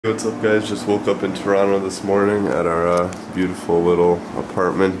What's up, guys? Just woke up in Toronto this morning at our beautiful little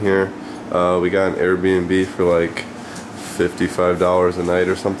apartment here. We got an Airbnb for like $55 a night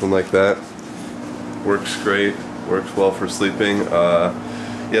or something like that. Works great, works well for sleeping.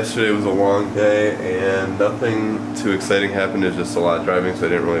 Yesterday was a long day and nothing too exciting happened. It's just a lot of driving, so I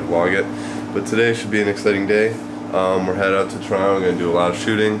didn't really vlog it. But today should be an exciting day. We're headed out to Toronto. We're going to do a lot of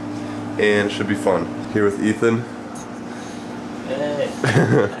shooting and it should be fun. Here with Ethan.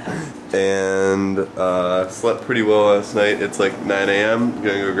 And slept pretty well last night. It's like 9 a.m.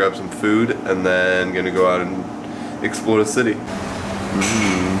 Gonna go grab some food and then gonna go out and explore the city.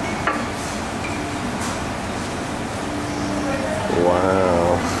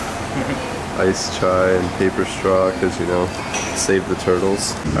 Wow. Iced chai and paper straw, because you know, save the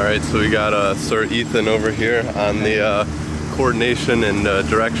turtles. Alright, so we got Sir Ethan over here on the coordination and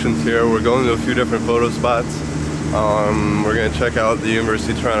directions here. We're going to a few different photo spots. We're going to check out the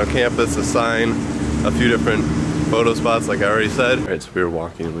University of Toronto campus, a sign, a few different photo spots like I already said. Alright, so we were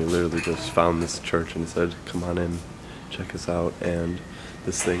walking and we literally just found this church and said, come on in, check us out, and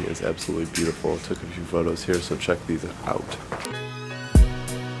this thing is absolutely beautiful. Took a few photos here, so check these out.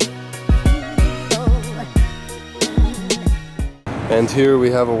 And here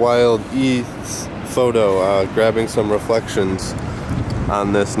we have a Wild Eats photo, grabbing some reflections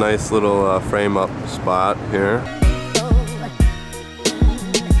on this nice little frame up spot here.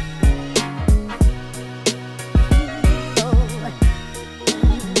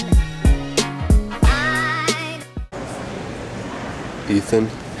 Ethan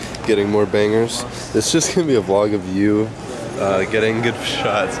getting more bangers. It's just gonna be a vlog of you getting good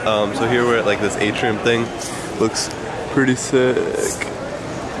shots. So here we're at like this atrium thing. Looks pretty sick.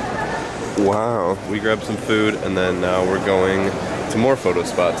 Wow. We grabbed some food and then now we're going to more photo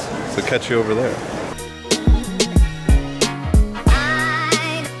spots. So catch you over there.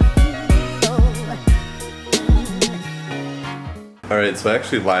 Alright, so I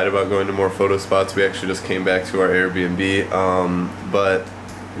actually lied about going to more photo spots. We actually just came back to our Airbnb, but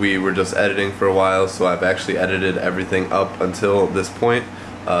we were just editing for a while, so I've actually edited everything up until this point.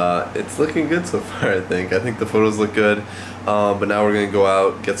 It's looking good so far, I think. I think the photos look good, but now we're gonna go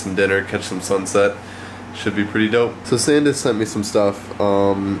out, get some dinner, catch some sunset. Should be pretty dope. So SanDisk sent me some stuff.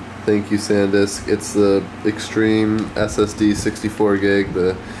 Thank you, SanDisk. It's the Extreme SSD 64 gig,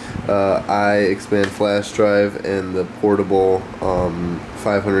 the iXpand flash drive, and the portable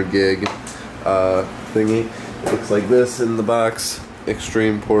 500 gig thingy. It looks like this in the box.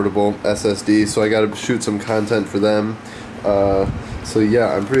 Extreme portable SSD. So I got to shoot some content for them. So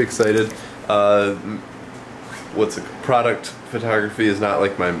yeah, I'm pretty excited. Product photography is not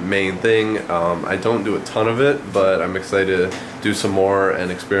like my main thing. I don't do a ton of it, but I'm excited to do some more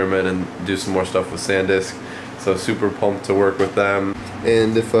and experiment and do some more stuff with SanDisk. So super pumped to work with them.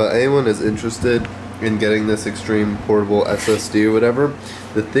 And if anyone is interested in getting this Extreme portable SSD or whatever,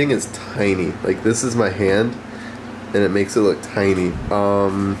 the thing is tiny. Like, this is my hand and it makes it look tiny.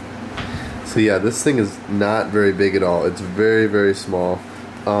 So yeah, this thing is not very big at all. It's very, very small.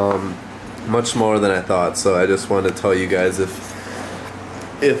 Much smaller than I thought. So I just wanted to tell you guys, if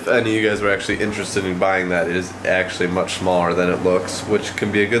any of you guys were actually interested in buying that, it is actually much smaller than it looks, which can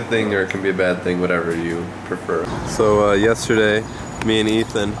be a good thing or it can be a bad thing, whatever you prefer. So yesterday, me and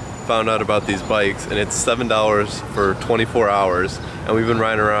Ethan found out about these bikes, and it's $7 for 24 hours, and we've been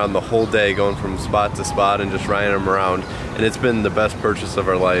riding around the whole day, going from spot to spot and just riding them around, and it's been the best purchase of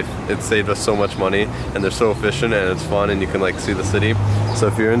our life. It saved us so much money, and they're so efficient, and it's fun, and you can like see the city. So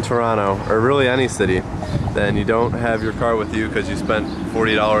if you're in Toronto, or really any city, then you don't have your car with you because you spent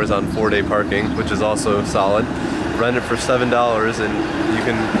 $40 on 4-day parking, which is also solid. Rent it for $7 and you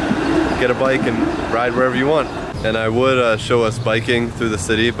can get a bike and ride wherever you want. And I would show us biking through the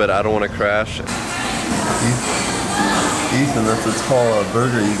city, but I don't want to crash. Ethan, that's a tall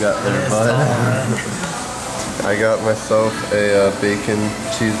burger you got there, bud. I got myself a bacon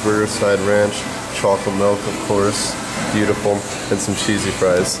cheeseburger, side ranch, chocolate milk, of course, beautiful, and some cheesy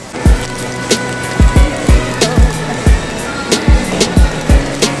fries.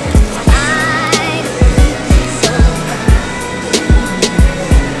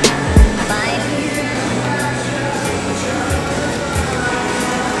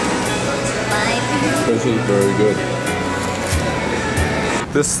 This is very good.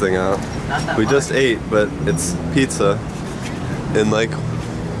 This thing out. We just ate, but it's pizza in like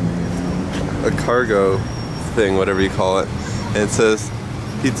a cargo thing, whatever you call it. And it says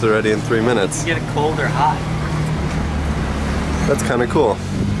pizza ready in 3 minutes. You get it cold or hot. That's kind of cool.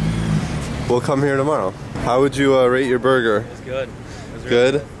 We'll come here tomorrow. How would you rate your burger? It was good. It was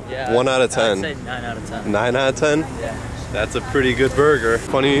really Good? Yeah. 1 out of 10. I'd say 9 out of 10. 9 out of 10? Yeah. That's a pretty good burger.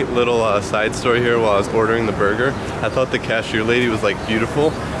 Funny little side story here while I was ordering the burger. I thought the cashier lady was like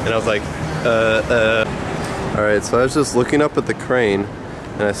beautiful, and I was like, Alright, so I was just looking up at the crane,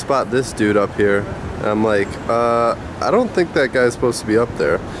 and I spot this dude up here, and I'm like, I don't think that guy's supposed to be up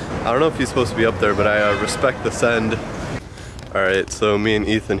there. I don't know if he's supposed to be up there, but I respect the send. Alright, so me and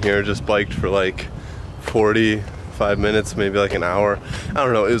Ethan here just biked for like 45 minutes, maybe like an hour. I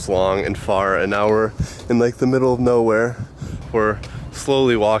don't know, it was long and far, and now we're in like the middle of nowhere. We're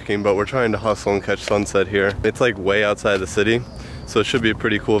slowly walking, but we're trying to hustle and catch sunset here. It's like way outside the city, so it should be a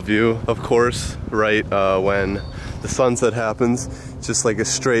pretty cool view. Of course, right when the sunset happens, it's just like a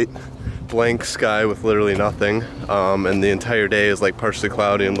straight blank sky with literally nothing, and the entire day is like partially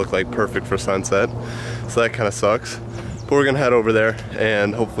cloudy and look like perfect for sunset. So that kind of sucks. But we're gonna head over there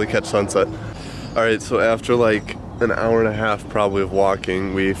and hopefully catch sunset. Alright, so after like an hour and a half probably of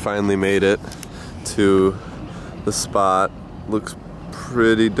walking, we finally made it to the spot. Looks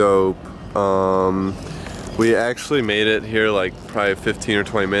pretty dope. We actually made it here like probably 15 or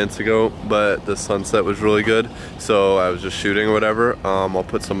 20 minutes ago, but the sunset was really good, so I was just shooting or whatever. I'll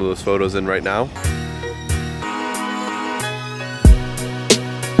put some of those photos in right now.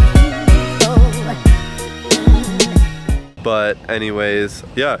 But anyways,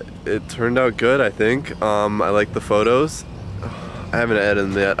 yeah, it turned out good, I think. I like the photos. I haven't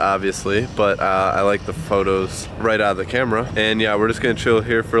edited them yet, obviously, but I like the photos right out of the camera. And yeah, we're just gonna chill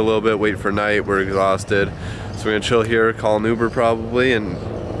here for a little bit, wait for night. We're exhausted. So we're gonna chill here, call an Uber probably, and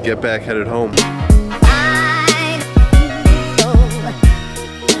get back headed home.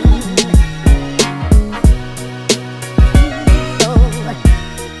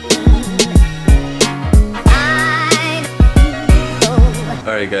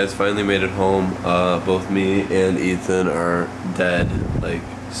 Alright guys, finally made it home. Both me and Ethan are dead, like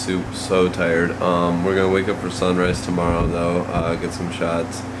so tired. We're gonna wake up for sunrise tomorrow though, get some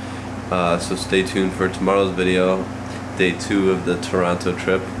shots. So stay tuned for tomorrow's video, day 2 of the Toronto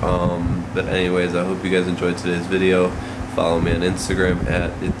trip. But anyways, I hope you guys enjoyed today's video. Follow me on Instagram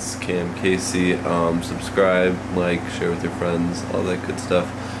at itscamcasey. Subscribe, like, share with your friends, all that good stuff.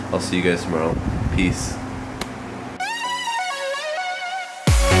 I'll see you guys tomorrow. Peace.